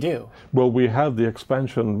what do you do? Well, we have the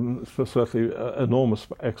expansion, certainly enormous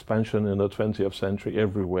expansion in the 20th century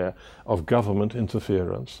everywhere of government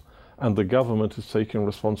interference. And the government is taking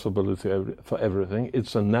responsibility for everything.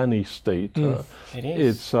 It's a nanny state. It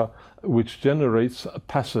is. Which generates a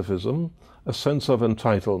pacifism, a sense of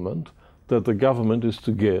entitlement that the government is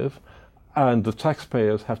to give, and the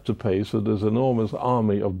taxpayers have to pay. So there's an enormous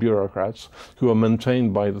army of bureaucrats who are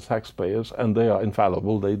maintained by the taxpayers, and they are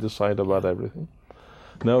infallible. They decide about everything.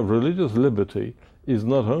 Now, religious liberty is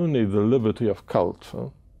not only the liberty of cult,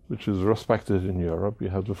 which is respected in Europe. You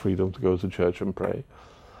have the freedom to go to church and pray.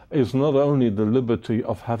 It's not only the liberty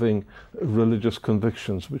of having religious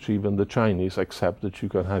convictions, which even the Chinese accept, that you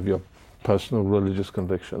can have your personal religious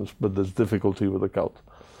convictions, but there's difficulty with the cult.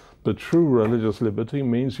 But true religious liberty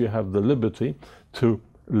means you have the liberty to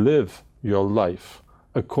live your life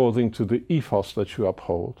according to the ethos that you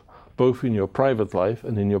uphold, both in your private life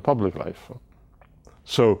and in your public life.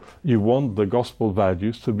 So you want the gospel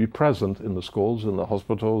values to be present in the schools, in the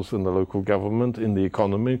hospitals, in the local government, in the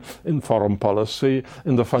economy, in foreign policy,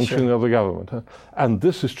 in the functioning of the government. And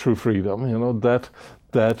this is true freedom,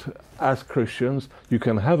 that as Christians you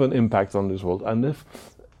can have an impact on this world. And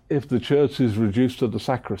if the church is reduced to the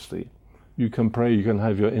sacristy, you can pray, you can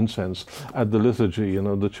have your incense at the liturgy,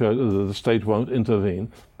 the state won't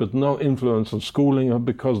intervene, but no influence on schooling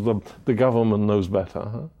because the government knows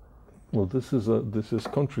better. Well, this is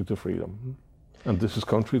contrary to freedom, and this is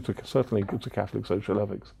contrary to certainly to Catholic social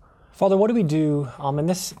ethics. Father, what do we do? And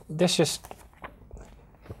this just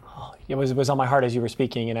was on my heart as you were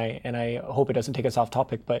speaking, and I hope it doesn't take us off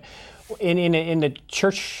topic. But in the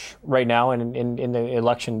church right now, and in the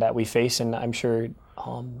election that we face, and I'm sure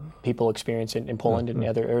people experience it in Poland and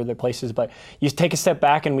other places. But you take a step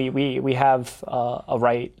back, and we have a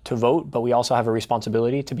right to vote, but we also have a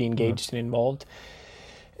responsibility to be engaged and involved.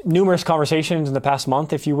 Numerous conversations in the past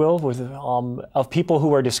month, if you will, with of people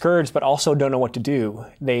who are discouraged but also don't know what to do.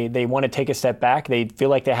 They want to take a step back. They feel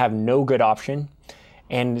like they have no good option.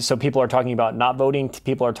 And so people are talking about not voting.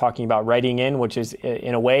 People are talking about writing in, which is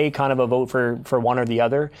in a way kind of a vote for one or the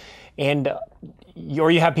other. And or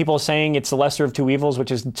you have people saying it's the lesser of two evils, which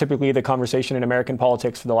is typically the conversation in American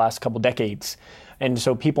politics for the last couple decades. And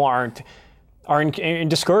so people are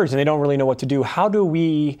discouraged and they don't really know what to do. How do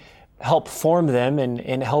we help form them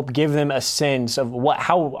and help give them a sense of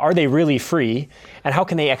how are they really free, and how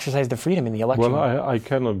can they exercise the freedom in the election? Well, I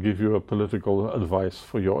cannot give you a political advice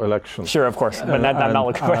for your election. Sure, of course, but I'm not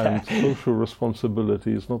looking for that. Social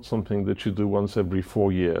responsibility is not something that you do once every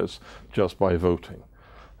 4 years just by voting.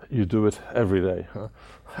 You do it every day.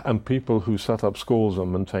 And people who set up schools and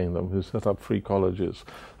maintain them, who set up free colleges,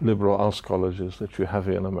 liberal arts colleges that you have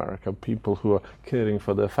here in America, people who are caring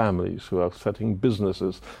for their families, who are setting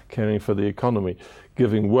businesses, caring for the economy,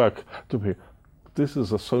 giving work to people. This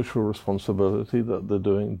is a social responsibility that they're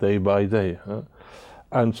doing day by day.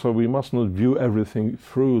 And so we must not view everything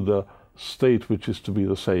through the state, which is to be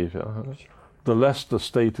the savior. The less the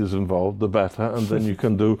state is involved, the better, and then you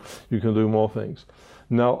can do more things.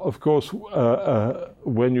 Now, of course,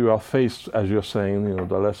 when you are faced, as you're saying,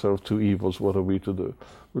 the lesser of two evils, what are we to do?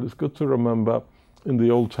 Well, it's good to remember in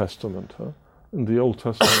the Old Testament. In the Old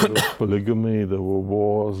Testament, there was polygamy, there were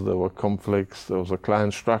wars, there were conflicts, there was a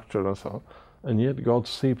clan structure and so on. And yet God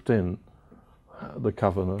seeped in the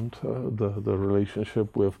covenant, the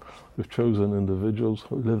relationship with chosen individuals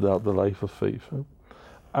who lived out the life of faith.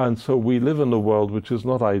 And so we live in a world which is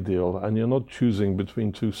not ideal, and you're not choosing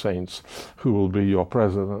between two saints who will be your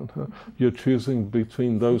president. You're choosing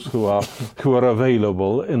between those who are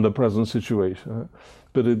available in the present situation.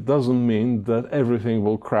 But it doesn't mean that everything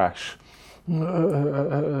will crash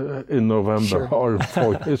in November or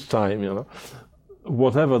 4 years' time.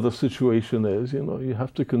 Whatever the situation is, you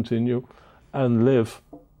have to continue and live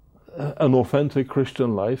an authentic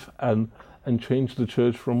Christian life and change the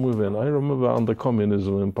church from within. I remember under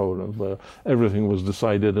communism in Poland, where everything was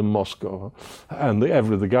decided in Moscow, and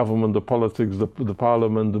the government, the politics, the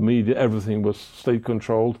parliament, the media, everything was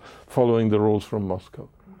state-controlled, following the rules from Moscow.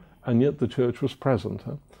 And yet the church was present.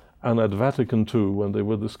 And at Vatican II, when they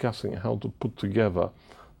were discussing how to put together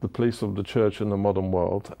the place of the church in the modern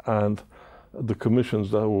world, and the commissions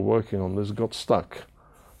that were working on this got stuck,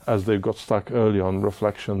 as they got stuck early on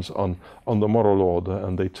reflections on the moral order,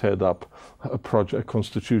 and they teared up a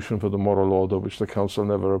constitution for the moral order, which the council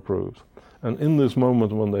never approved. And in this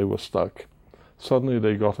moment when they were stuck, suddenly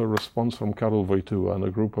they got a response from Karol Wojtyła and a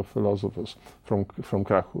group of philosophers from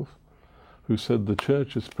Kraków, who said the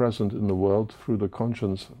church is present in the world through the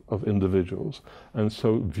conscience of individuals, and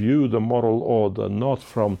so view the moral order not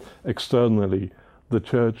from externally, the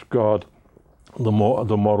church, God, the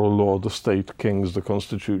moral law, the state, kings, the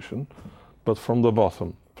constitution, but from the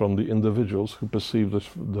bottom, from the individuals who perceive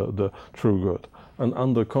the true good. And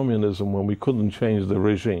under communism, when we couldn't change the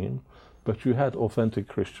regime, but you had authentic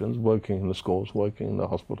Christians working in the schools, working in the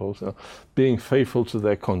hospitals, being faithful to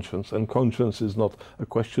their conscience. And conscience is not a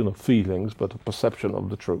question of feelings, but a perception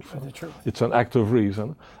of the truth. It's an act of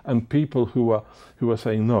reason. And people who are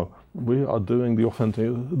saying, no, we are doing the authentic,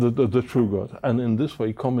 the true good. And in this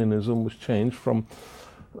way, communism was changed from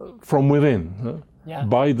within,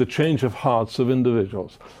 by the change of hearts of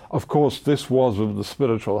individuals. Of course, this was with the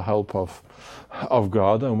spiritual help of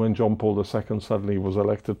God. And when John Paul II suddenly was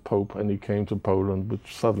elected Pope and he came to Poland,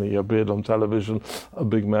 which suddenly appeared on television, a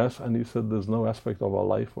big mess, and he said, there's no aspect of our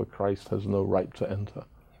life where Christ has no right to enter.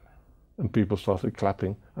 And people started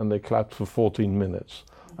clapping, and they clapped for 14 minutes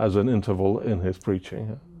as an interval in his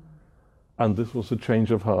preaching. And this was a change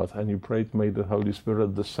of heart, and he prayed, may the Holy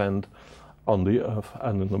Spirit descend on the earth,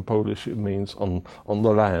 and in Polish it means on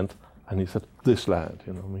the land. And he said, this land,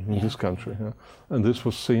 meaning this country. And this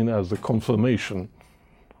was seen as the confirmation,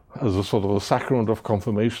 as a sort of a sacrament of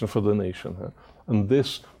confirmation for the nation. And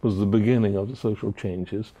this was the beginning of the social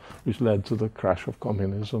changes, which led to the crash of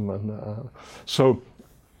communism. And so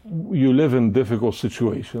you live in difficult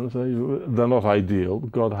situations. They're not ideal.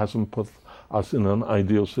 God hasn't put us in an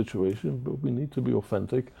ideal situation, but we need to be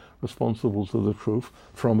authentic, responsible to the truth,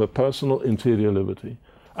 from a personal interior liberty.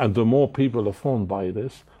 And the more people are formed by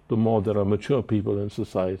this, the more there are mature people in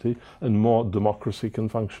society, and more democracy can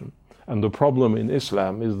function. And the problem in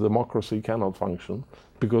Islam is democracy cannot function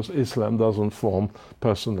because Islam doesn't form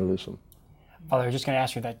personalism. Father, I was just going to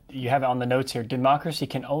ask you that. You have it on the notes here. Democracy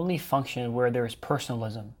can only function where there is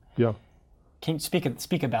personalism. Yeah. Can you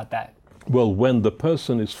speak about that? Well, when the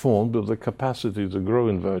person is formed with the capacity to grow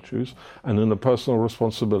in virtues and in a personal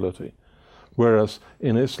responsibility. Whereas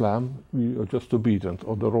in Islam, you are just obedient,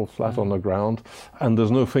 or they're all flat on the ground, and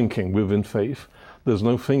there's no thinking within faith. There's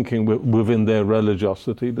no thinking within their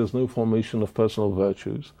religiosity. There's no formation of personal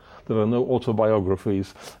virtues. There are no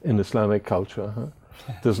autobiographies in Islamic culture.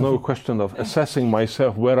 There's no question of assessing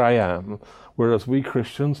myself where I am. Whereas we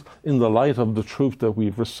Christians, in the light of the truth that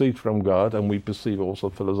we've received from God, and we perceive also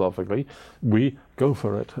philosophically, we go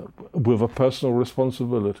for it with a personal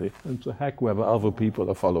responsibility. And to heck whether other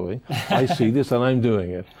people are following. I see this and I'm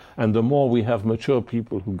doing it. And the more we have mature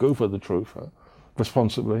people who go for the truth,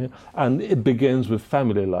 responsibly, and it begins with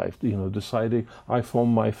family life, deciding I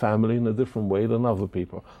form my family in a different way than other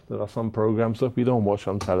people. There are some programs that we don't watch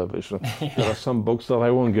on television. There are some books that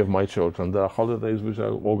I won't give my children. There are holidays which I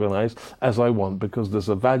organize as I want because there's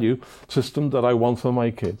a value system that I want for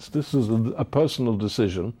my kids. This is a personal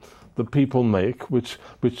decision that people make, which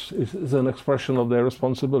is an expression of their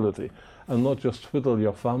responsibility, and not just twiddle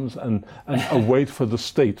your thumbs and wait for the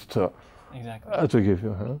state to give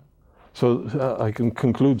you. So I can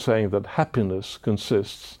conclude saying that happiness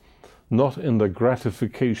consists not in the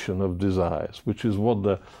gratification of desires, which is what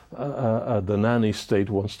the nanny state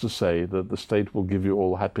wants to say, that the state will give you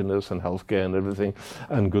all happiness and healthcare and everything,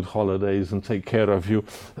 and good holidays and take care of you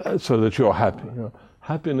so that you're happy.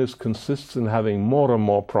 Happiness consists in having more and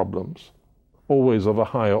more problems, always of a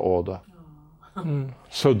higher order.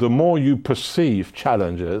 So the more you perceive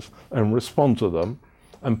challenges and respond to them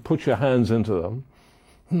and put your hands into them,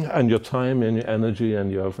 and your time and your energy and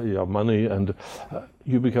your money, and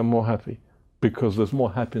you become more happy because there's more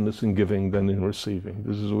happiness in giving than in receiving.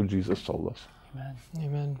 This is what Jesus told us. Amen.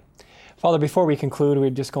 Amen. Father, before we conclude,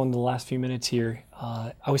 we're just going to the last few minutes here.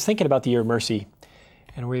 I was thinking about the year of mercy,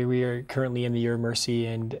 and we are currently in the year of mercy,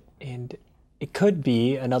 and it could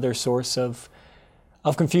be another source of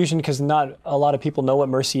confusion because not a lot of people know what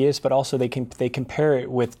mercy is, but also they compare it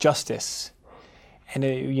with justice. And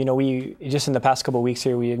we just in the past couple of weeks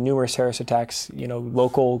here, we had numerous terrorist attacks.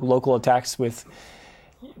 Local attacks with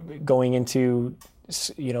going into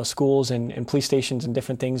schools and police stations and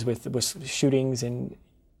different things with shootings and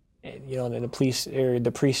the police or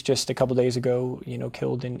the priest just a couple of days ago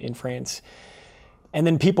killed in France. And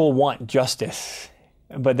then people want justice,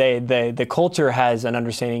 but the culture has an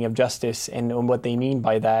understanding of justice and what they mean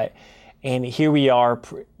by that. And here we are,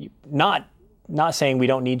 not saying we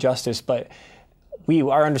don't need justice, but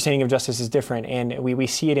our understanding of justice is different, and we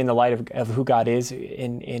see it in the light of who God is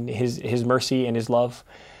in His mercy and His love.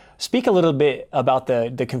 Speak a little bit about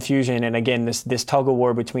the confusion, and again, this tug of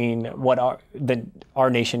war between what our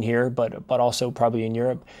nation here, but also probably in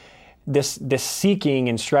Europe, this seeking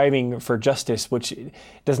and striving for justice, which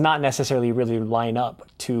does not necessarily really line up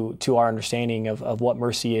to our understanding of what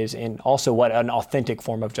mercy is, and also what an authentic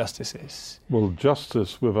form of justice is. Well,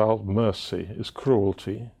 justice without mercy is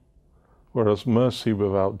cruelty. Whereas mercy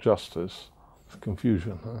without justice is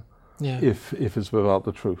confusion. Yeah. If it's without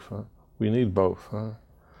the truth, we need both.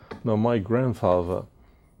 Now, my grandfather,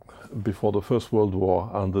 before the First World War,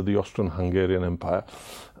 under the Austrian-Hungarian Empire,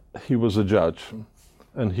 he was a judge,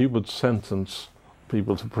 and he would sentence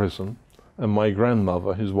people to prison. And my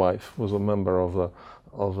grandmother, his wife, was a member of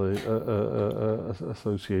the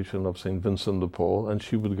Association of St. Vincent de Paul, and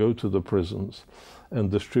she would go to the prisons and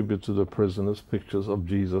distribute to the prisoners pictures of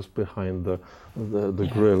Jesus behind the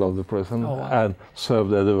grill of the prison and serve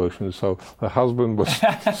their devotion. So her husband was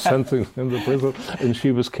sentenced in the prison, and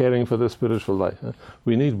she was caring for their spiritual life.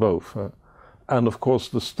 We need both. And of course,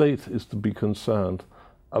 the state is to be concerned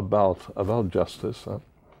about justice,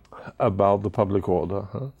 about the public order.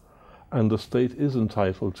 And the state is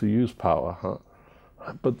entitled to use power.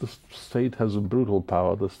 But the state has a brutal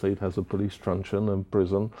power. The state has a police truncheon and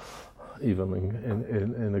prison, even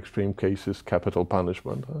in extreme cases, capital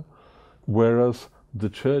punishment. Whereas the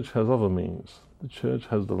church has other means. The church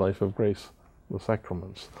has the life of grace, the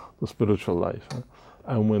sacraments, the spiritual life.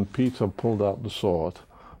 And when Peter pulled out the sword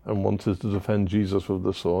and wanted to defend Jesus with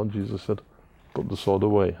the sword, Jesus said, put the sword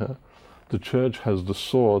away. The church has the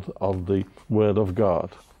sword of the Word of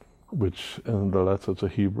God, which in the letter to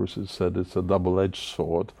Hebrews it said it's a double-edged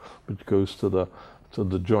sword, which goes to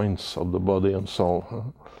the joints of the body and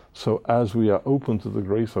soul. So as we are open to the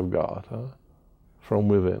grace of God from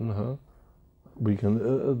within, we can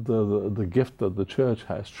the gift that the church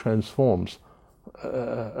has transforms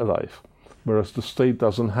a life. whereas the state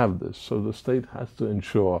doesn't have this. So the state has to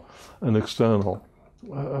ensure an external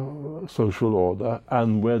social order,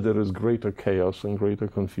 and where there is greater chaos and greater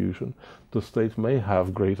confusion, the state may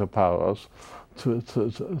have greater powers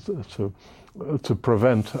to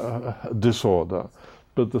prevent disorder.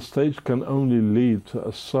 But the state can only lead to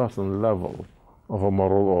a certain level of a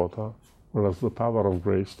moral order, whereas the power of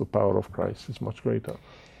grace, the power of Christ, is much greater.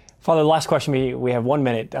 Father, the last question, we have 1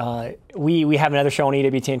 minute. We have another show on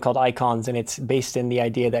EWTN called Icons, and it's based in the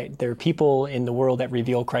idea that there are people in the world that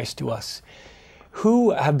reveal Christ to us.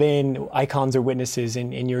 Who have been icons or witnesses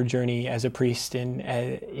in your journey as a priest and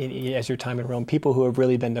as your time in Rome, people who have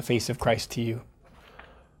really been the face of Christ to you?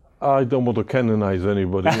 I don't want to canonize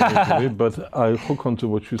anybody, actually, but I hook onto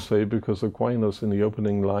what you say because Aquinas, in the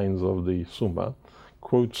opening lines of the Summa,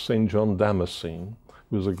 quotes St. John Damascene,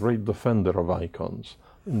 who was a great defender of icons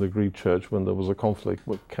in the Greek church when there was a conflict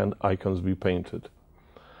with can icons be painted.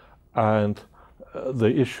 And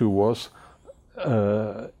the issue was,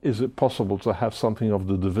 is it possible to have something of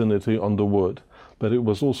the divinity on the wood? But it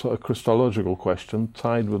was also a Christological question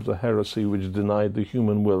tied with the heresy which denied the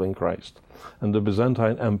human will in Christ. And the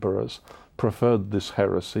Byzantine emperors preferred this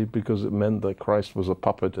heresy because it meant that Christ was a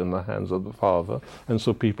puppet in the hands of the Father, and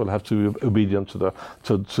so people have to be obedient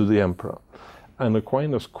to the emperor. And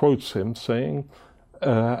Aquinas quotes him saying,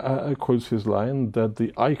 quotes his line, that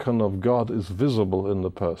the icon of God is visible in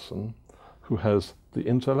the person who has the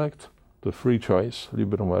intellect, the free choice,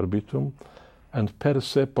 liberum arbitrum, and per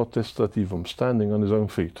se potestativum, standing on his own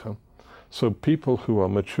feet. So people who are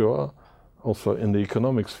mature, also in the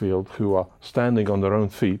economics field, who are standing on their own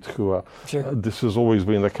feet, who are, sure. This has always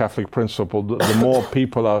been the Catholic principle, the more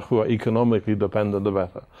people are who are economically dependent, the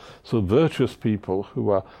better. So virtuous people who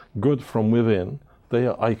are good from within, they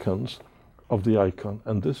are icons of the icon.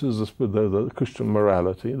 And this is the Christian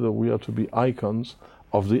morality, that we are to be icons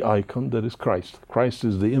of the icon that is Christ. Christ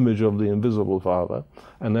is the image of the invisible Father,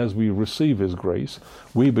 and as we receive his grace,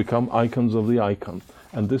 we become icons of the icon.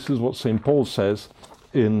 And this is what St. Paul says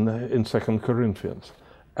in 2 Corinthians.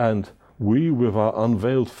 And we, with our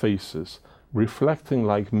unveiled faces, reflecting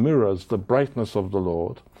like mirrors the brightness of the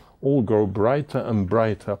Lord, all grow brighter and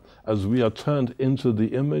brighter as we are turned into the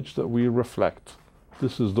image that we reflect.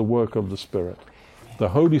 This is the work of the Spirit. The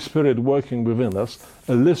Holy Spirit working within us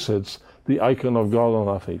elicits the icon of God on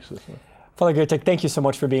our faces. Father Giertych, thank you so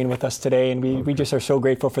much for being with us today, and we just are so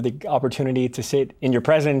grateful for the opportunity to sit in your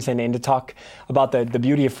presence and to talk about the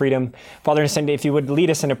beauty of freedom. Father, if you would lead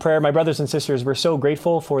us in a prayer. My brothers and sisters, we're so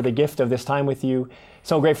grateful for the gift of this time with you,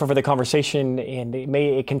 so grateful for the conversation, and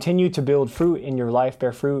may it continue to build fruit in your life,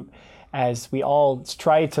 bear fruit, as we all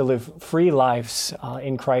try to live free lives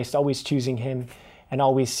in Christ, always choosing him and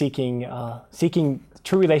always seeking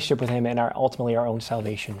true relationship with him and ultimately our own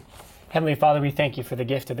salvation. Heavenly Father, we thank you for the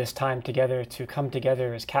gift of this time together, to come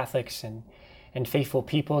together as Catholics and faithful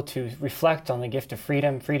people to reflect on the gift of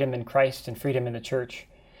freedom in Christ and freedom in the Church.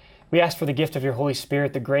 We ask for the gift of your Holy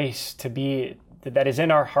Spirit, the grace that is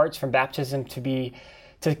in our hearts from baptism,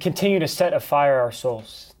 to continue to set afire our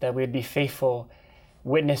souls, that we would be faithful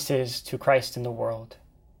witnesses to Christ in the world.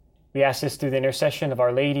 We ask this through the intercession of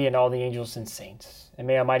Our Lady and all the angels and saints. And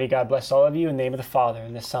may Almighty God bless all of you in the name of the Father,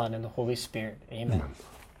 and the Son, and the Holy Spirit. Amen.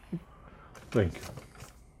 Thank you.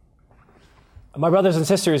 My brothers and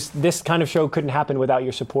sisters, this kind of show couldn't happen without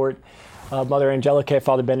your support. Mother Angelica,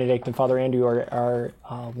 Father Benedict, and Father Andrew are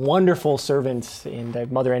wonderful servants.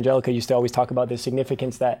 And Mother Angelica used to always talk about the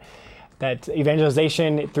significance that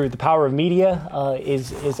evangelization through the power of media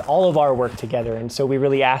is all of our work together. And so we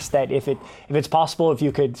really ask that if it's possible, if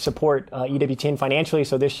you could support EWTN financially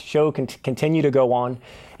so this show can continue to go on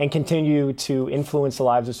and continue to influence the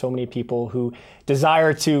lives of so many people who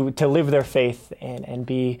desire to live their faith and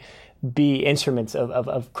be instruments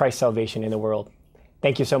of Christ's salvation in the world.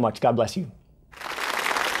 Thank you so much. God bless you.